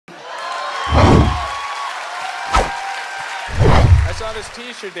saw this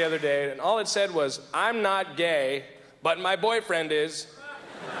t-shirt the other day, and all it said was, "I'm not gay, but my boyfriend is."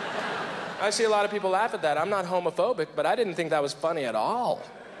 I see a lot of people laugh at that. I'm not homophobic, but I didn't think that was funny at all.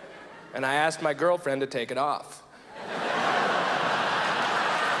 And I asked my girlfriend to take it off.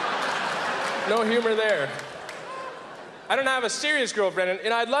 No humor there. I don't have a serious girlfriend,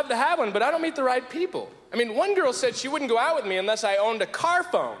 and I'd love to have one, but I don't meet the right people. I mean, one girl said she wouldn't go out with me unless I owned a car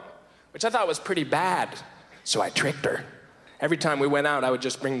phone, which I thought was pretty bad. So I tricked her. Every time we went out, I would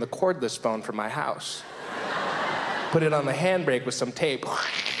just bring the cordless phone from my house. Put it on the handbrake with some tape.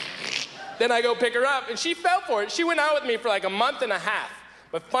 Then I go pick her up, and she fell for it. She went out with me for like a month and a half,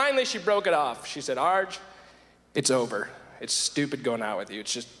 but finally she broke it off. She said, "Arj, it's over. It's stupid going out with you.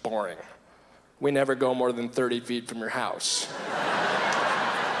 It's just boring. We never go more than 30 feet from your house."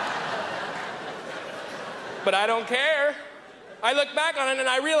 But I don't care. I look back on it and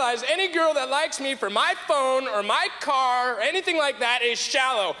I realize any girl that likes me for my phone or my car or anything like that is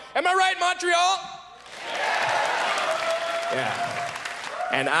shallow. Am I right, Montreal? Yeah.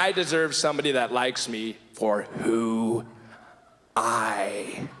 And I deserve somebody that likes me for who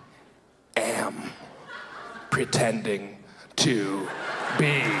I am pretending to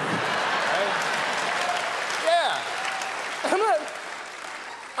be. Right? Yeah.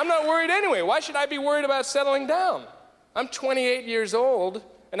 I'm not worried anyway. Why should I be worried about settling down? I'm 28 years old,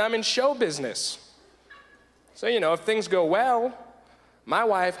 and I'm in show business. So, you know, if things go well, my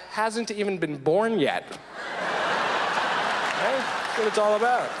wife hasn't even been born yet. Right? That's what it's all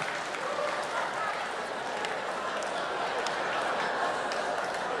about.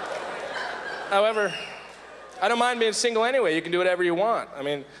 However, I don't mind being single anyway. You can do whatever you want. I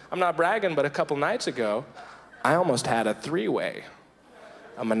mean, I'm not bragging, but a couple nights ago, I almost had a three-way.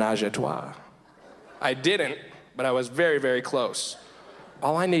 A menage a trois. I didn't, but I was very, very close.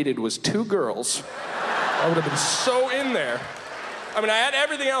 All I needed was 2 girls. I would have been so in there. I mean, I had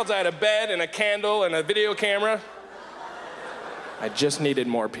everything else. I had a bed and a candle and a video camera. I just needed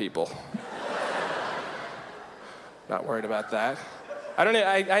more people. Not worried about that.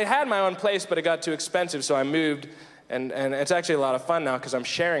 I had my own place, but it got too expensive, so I moved, and it's actually a lot of fun now because I'm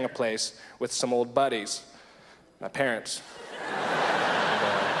sharing a place with some old buddies, my parents.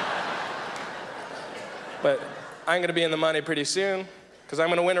 But I'm gonna be in the money pretty soon because I'm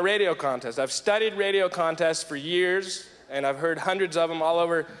gonna win a radio contest. I've studied radio contests for years, and I've heard hundreds of them all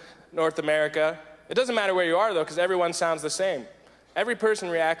over North America. It doesn't matter where you are, though, because everyone sounds the same. Every person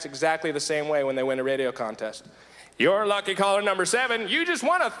reacts exactly the same way when they win a radio contest. "You're lucky caller number 7. You just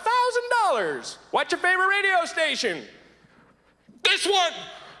won $1,000. What's your favorite radio station?" "This one."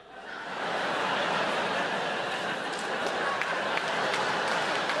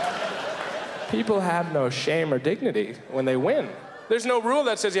 People have no shame or dignity when they win. There's no rule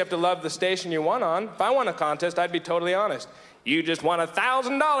that says you have to love the station you won on. If I won a contest, I'd be totally honest. "You just won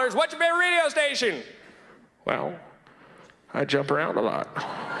 $1,000. What's your favorite radio station?" "Well, I jump around a lot.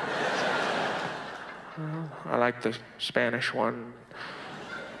 I like the Spanish one.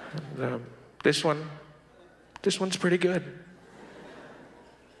 This one's pretty good.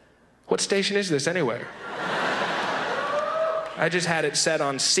 What station is this anyway?" "I just had it set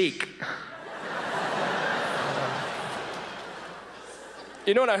on Seek."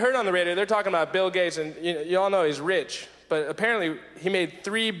 You know what I heard on the radio? They're talking about Bill Gates, and you all know he's rich, but apparently he made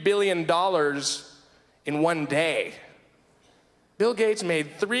 $3 billion in one day. Bill Gates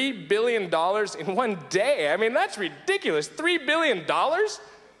made $3 billion in one day. I mean, that's ridiculous. $3 billion?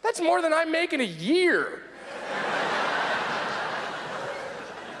 That's more than I make in a year.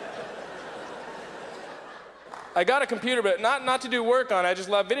 I got a computer, but not to do work on. I just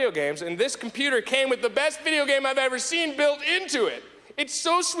love video games, and this computer came with the best video game I've ever seen built into it. It's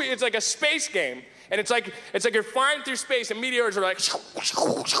so sweet. It's like a space game, and it's like you're flying through space, and meteors are like,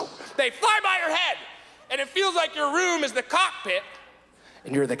 they fly by your head, and it feels like your room is the cockpit,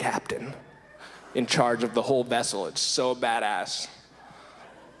 and you're the captain in charge of the whole vessel. It's so badass.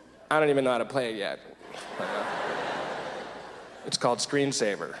 I don't even know how to play it yet. It's called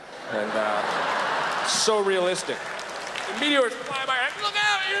Screensaver, and so realistic. The meteors fly by, look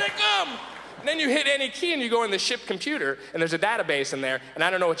out, here they come! And then you hit any key and you go in the ship computer, and there's a database in there, and I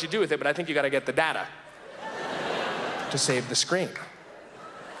don't know what you do with it, but I think you gotta get the data to save the screen.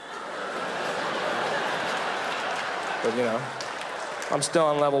 But you know, I'm still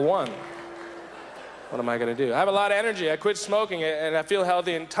on level 1. What am I gonna do? I have a lot of energy. I quit smoking and I feel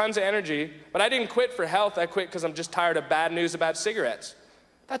healthy and tons of energy, but I didn't quit for health. I quit because I'm just tired of bad news about cigarettes.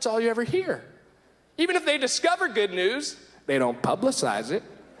 That's all you ever hear. Even if they discover good news, they don't publicize it.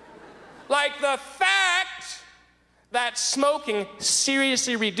 Like the fact that smoking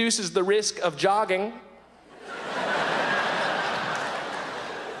seriously reduces the risk of jogging.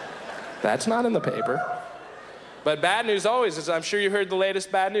 That's not in the paper. But bad news always is, I'm sure you heard the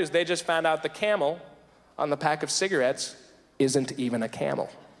latest bad news. They just found out the camel on the pack of cigarettes isn't even a camel.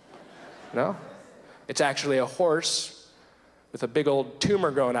 No? It's actually a horse with a big old tumor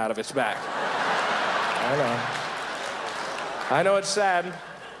growing out of its back. I know. I know it's sad,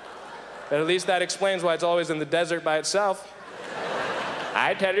 but at least that explains why it's always in the desert by itself.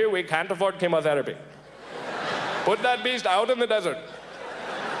 I tell you, we can't afford chemotherapy. Put that beast out in the desert.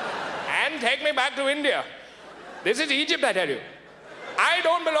 And take me back to India. This is Egypt, I tell you. I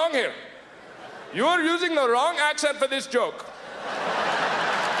don't belong here. You are using the wrong accent for this joke.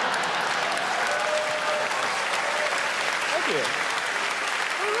 Thank you.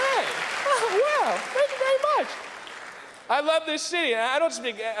 All right. Oh, wow. Thank you very much. I love this city. I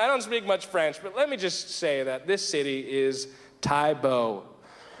don't speak much French, but let me just say that this city is Thai-bo.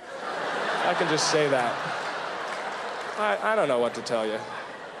 I can just say that. I don't know what to tell you.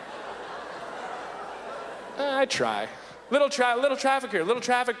 I try. Little traffic here, little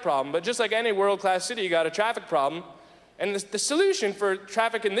traffic problem, but just like any world-class city, you got a traffic problem. And the solution for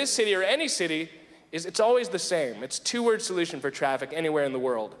traffic in this city or any city is it's always the same. It's a two-word solution for traffic anywhere in the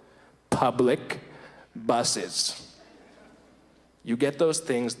world. Public buses. You get those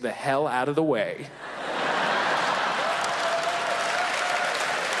things the hell out of the way.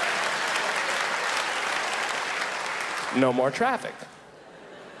 No more traffic.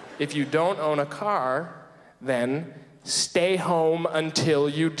 If you don't own a car, then stay home until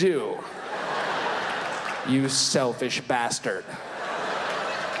you do. You selfish bastard.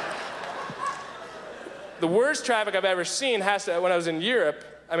 The worst traffic I've ever seen has to, when I was in Europe,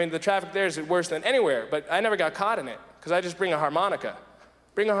 I mean, the traffic there is worse than anywhere, but I never got caught in it, because I just bring a harmonica.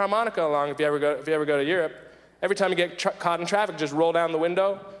 Bring a harmonica along if you ever go to Europe. Every time you get caught in traffic, just roll down the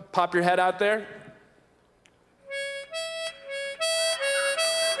window, pop your head out there.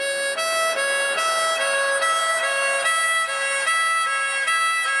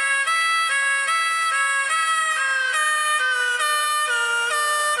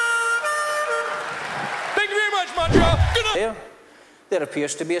 There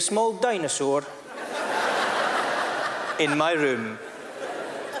appears to be a small dinosaur in my room.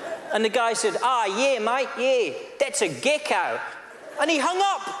 And the guy said, "Ah, yeah, mate, yeah, that's a gecko." And he hung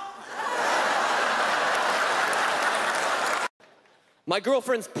up. My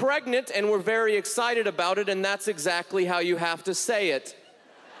girlfriend's pregnant and we're very excited about it, and that's exactly how you have to say it.